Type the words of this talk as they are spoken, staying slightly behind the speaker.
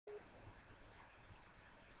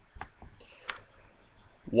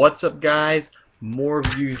What's up, guys? More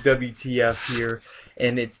reviews WTF here,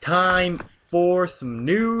 and it's time for some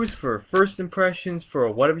news, for first impressions, for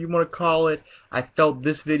whatever you want to call it. I felt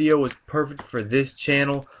this video was perfect for this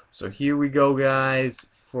channel, so here we go, guys,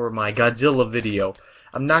 for my Godzilla video.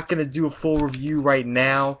 I'm not going to do a full review right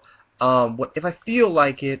now. If I feel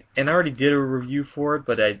like it, and I already did a review for it,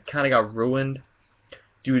 but I kind of got ruined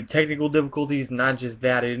due to technical difficulties. Not just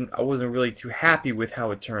that, I wasn't really too happy with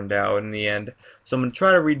how it turned out in the end. So I'm going to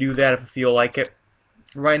try to redo that if I feel like it.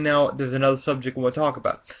 Right now, there's another subject I want to talk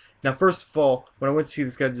about. Now, first of all, when I went to see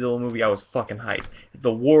this Godzilla movie, I was fucking hyped.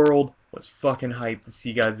 The world was fucking hyped to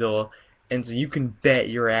see Godzilla, and so you can bet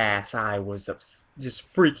your ass I was just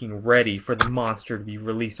freaking ready for the monster to be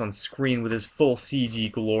released on screen with his full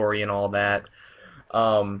CG glory and all that.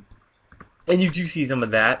 And you do see some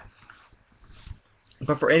of that.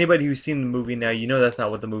 But for anybody who's seen the movie now, you know that's not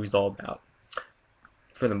what the movie's all about,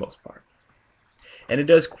 for the most part. And it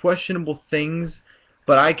does questionable things,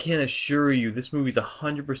 but I can assure you this movie's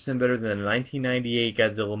 100% better than the 1998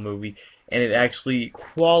 Godzilla movie, and it actually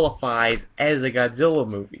qualifies as a Godzilla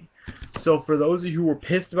movie. So for those of you who were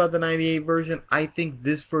pissed about the 98 version, I think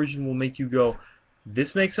this version will make you go,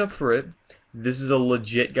 this makes up for it. This is a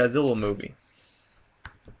legit Godzilla movie.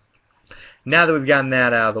 Now that we've gotten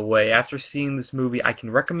that out of the way, after seeing this movie, I can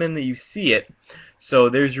recommend that you see it. So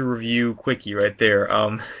there's your review quickie right there.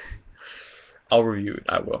 I'll review it.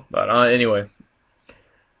 I will. But anyway,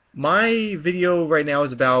 my video right now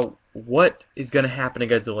is about what is going to happen to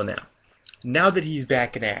Godzilla now. Now that he's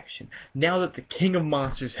back in action, now that the King of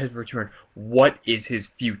Monsters has returned, what is his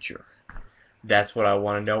future? That's what I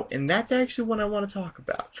want to know, and that's actually what I want to talk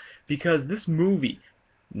about. Because this movie,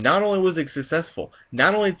 not only was it successful,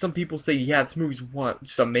 not only did some people say, yeah, this movie's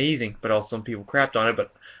just amazing, but also some people crapped on it,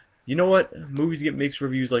 but you know what? Movies get mixed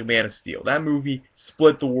reviews like Man of Steel. That movie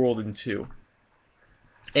split the world in two.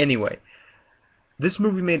 Anyway, this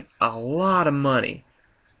movie made a lot of money.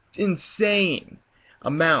 Insane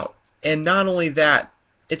amount. And not only that,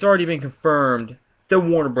 it's already been confirmed that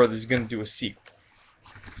Warner Brothers is going to do a sequel.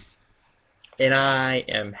 And I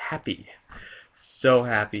am happy. So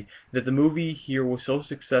happy that the movie here was so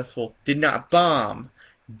successful, did not bomb,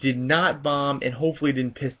 and hopefully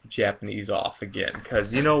didn't piss the Japanese off again.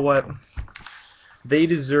 Because you know what? They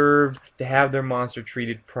deserve to have their monster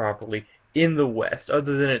treated properly in the West,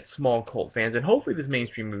 other than its small cult fans. And hopefully this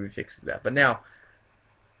mainstream movie fixes that. But now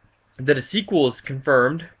that a sequel is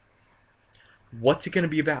confirmed, what's it going to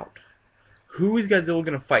be about? Who is Godzilla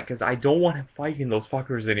going to fight? Because I don't want him fighting those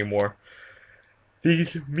fuckers anymore.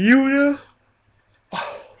 These mutas.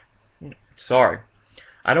 Sorry.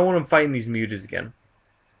 I don't want him fighting these mutas again.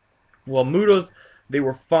 Well, mutas, they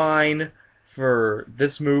were fine for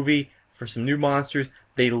this movie, for some new monsters.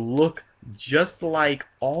 They look just like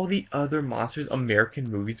all the other monsters American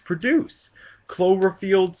movies produce.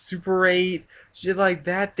 Cloverfield, Super 8, shit like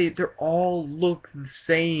that, they all look the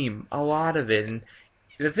same, a lot of it. And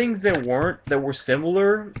the things that were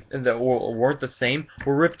similar and that weren't the same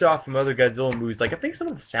were ripped off from other Godzilla movies. Like I think some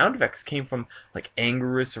of the sound effects came from like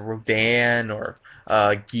Anguirus or Rodan or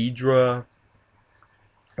Ghidorah,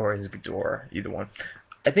 or is it Ghidorah? Either one.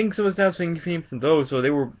 I think some of the sound effects came from those, so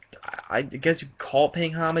they were, I guess you could call it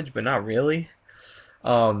paying homage, but not really.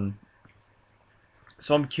 So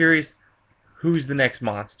I'm curious, who's the next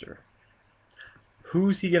monster?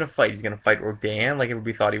 Who's he going to fight? He's going to fight Rodan, like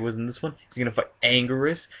everybody thought he was in this one. He's going to fight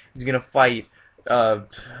Anguirus. He's going to fight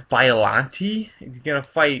Biollante. He's going to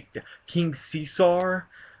fight King Caesar.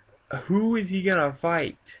 Who is he going to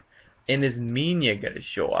fight? And is Minya going to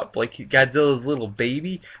show up? Like Godzilla's little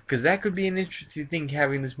baby? Because that could be an interesting thing,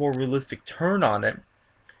 having this more realistic turn on it.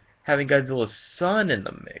 Having Godzilla's son in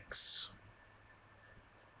the mix.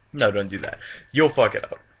 No, don't do that. You'll fuck it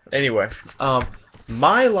up. Anyway,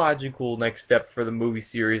 my logical next step for the movie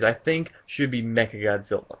series, I think, should be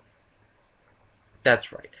Mechagodzilla.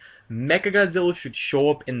 That's right. Mechagodzilla should show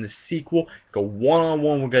up in the sequel, go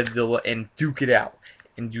one-on-one with Godzilla, and duke it out.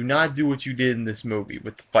 And do not do what you did in this movie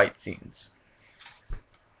with the fight scenes.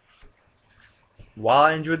 While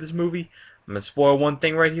I enjoyed this movie, I'm going to spoil one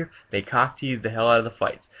thing right here. They cock-teased the hell out of the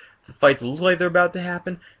fights. The fights look like they're about to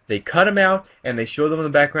happen. They cut them out, and they show them in the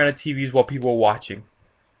background of TVs while people are watching.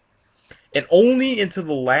 And only into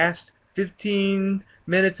the last 15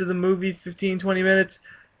 minutes of the movie, 15-20 minutes,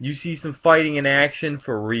 you see some fighting in action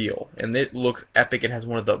for real. And it looks epic. It has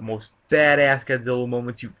one of the most badass Godzilla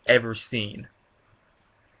moments you've ever seen.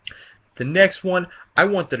 The next one, I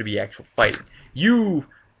want there to be actual fighting. You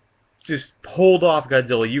just hold off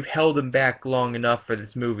Godzilla. You've held him back long enough for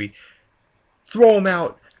this movie. Throw him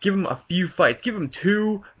out. Give him a few fights. Give him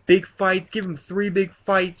 2, big fights, give him 3 big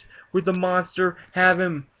fights with the monster, have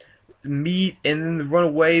him meet and then run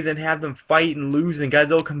away, then have them fight and lose, and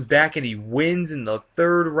Godzilla comes back and he wins in the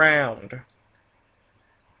 3rd round.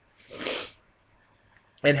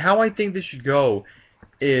 And how I think this should go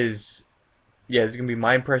is, yeah, it's going to be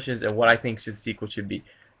my impressions and what I think the sequel should be.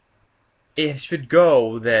 It should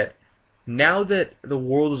go that now that the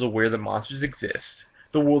world is aware that monsters exist,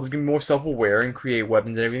 the world is going to be more self-aware and create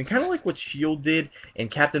weapons and everything. Kind of like what S.H.I.E.L.D. did in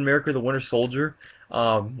Captain America the Winter Soldier,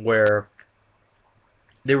 where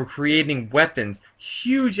they were creating weapons,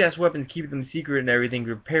 huge-ass weapons, keeping them secret and everything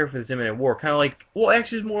to prepare for this imminent war. Kind of like, well,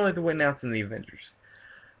 actually it's more like the way announced in the Avengers.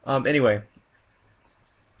 Anyway,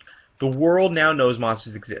 the world now knows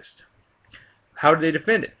monsters exist. How do they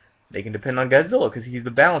defend it? They can depend on Godzilla because he's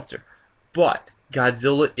the balancer. But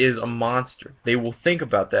Godzilla is a monster. They will think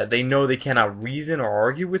about that. They know they cannot reason or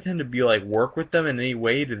argue with him to be like work with them in any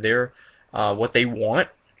way to their what they want.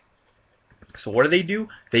 So what do?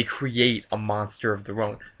 They create a monster of their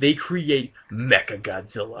own. They create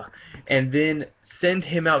Mechagodzilla and then send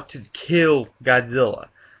him out to kill Godzilla.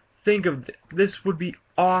 Think of this. This would be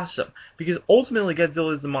awesome because ultimately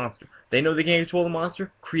Godzilla is the monster. They know they can't control the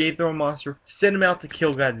monster, create their own monster, send him out to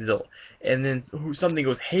kill Godzilla. And then something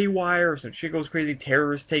goes haywire or some shit goes crazy,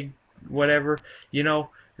 terrorists take whatever, you know,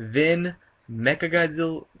 then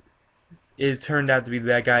Mechagodzilla is turned out to be the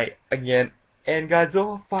bad guy again, and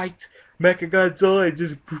Godzilla fights Mechagodzilla and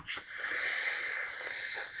just...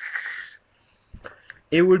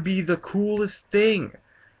 It would be the coolest thing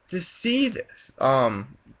to see this. And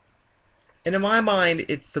in my mind,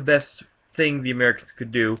 it's the best thing the Americans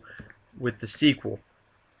could do with the sequel.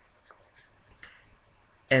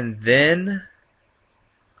 And then,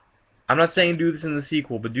 I'm not saying do this in the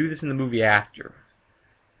sequel, but do this in the movie after.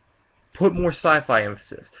 Put more sci-fi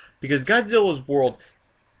emphasis. Because Godzilla's world,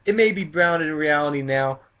 it may be grounded in reality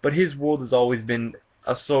now, but his world has always been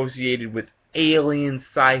associated with alien,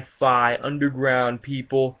 sci-fi, underground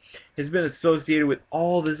people. It's been associated with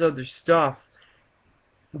all this other stuff.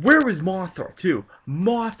 Where was Mothra, too?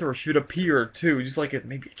 Mothra should appear, too, just like as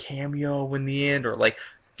maybe a cameo in the end, or like,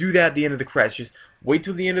 do that at the end of the credits. Just wait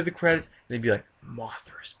till the end of the credits, and they'd be like,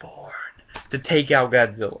 Mothra's born, to take out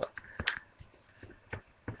Godzilla.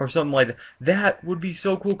 Or something like that. That would be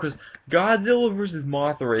so cool, because Godzilla vs.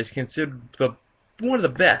 Mothra is considered one of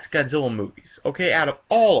the best Godzilla movies, okay, out of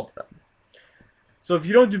all of them. So if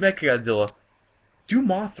you don't do Mechagodzilla, do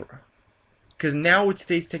Mothra. Because now with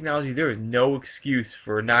today's technology, there is no excuse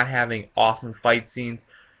for not having awesome fight scenes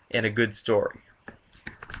and a good story.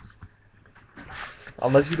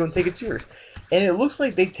 Unless you don't take it serious. And it looks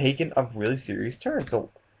like they've taken a really serious turn,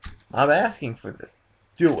 so I'm asking for this.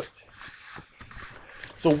 Do it.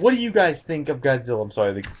 So what do you guys think of Godzilla? I'm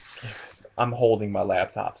sorry, I'm holding my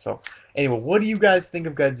laptop. So anyway, what do you guys think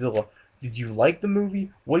of Godzilla? Did you like the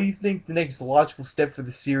movie? What do you think the next logical step for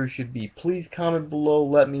the series should be? Please comment below,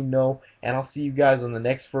 let me know, and I'll see you guys on the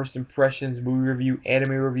next First Impressions movie review,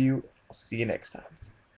 anime review. I'll see you next time.